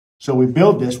So we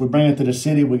build this, we bring it to the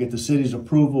city, we get the city's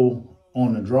approval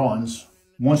on the drawings.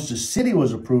 Once the city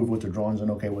was approved with the drawings and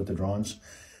okay with the drawings,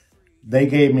 they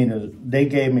gave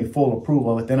me full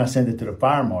approval of it. Then I sent it to the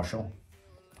fire marshal.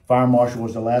 Fire marshal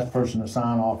was the last person to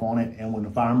sign off on it, and when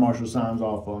the fire marshal signs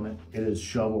off on it, it is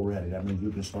shovel ready. That means you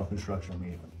can start construction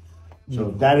immediately. So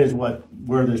that is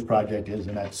where this project is,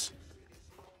 and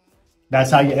that's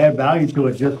how you add value to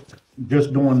it.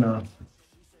 Just doing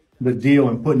the deal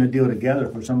and putting the deal together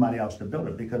for somebody else to build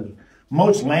it, because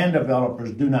most land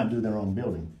developers do not do their own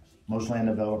building. Most land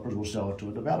developers will sell it to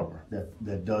a developer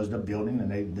that does the building, and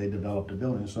they develop the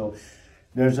building. So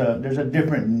there's a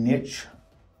different niche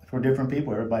for different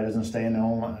people. Everybody doesn't stay in their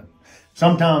own lane.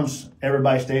 Sometimes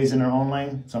everybody stays in their own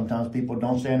lane. Sometimes people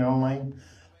don't stay in their own lane.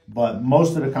 But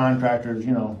most of the contractors,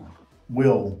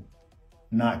 will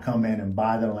not come in and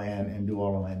buy the land and do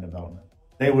all the land development.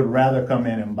 They would rather come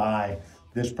in and buy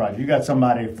this project. You got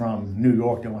somebody from New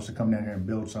York that wants to come down here and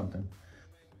build something,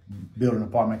 build an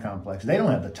apartment complex. They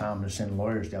don't have the time to send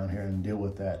lawyers down here and deal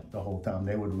with that the whole time.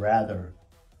 They would rather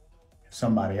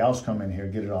somebody else come in here,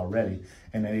 get it all ready,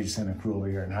 and they need to send a crew over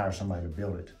here and hire somebody to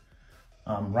build it.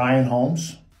 Ryan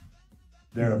Homes,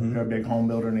 they're a big home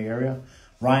builder in the area.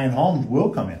 Ryan Homes will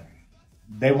come in.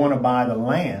 They want to buy the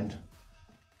land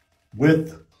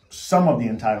with some of the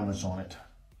entitlements on it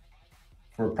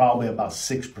for probably about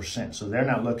 6%. So they're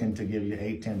not looking to give you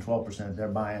 8, 10, 12%. They're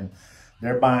buying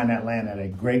that land at a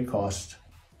great cost,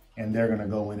 and they're going to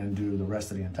go in and do the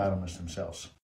rest of the entitlements themselves.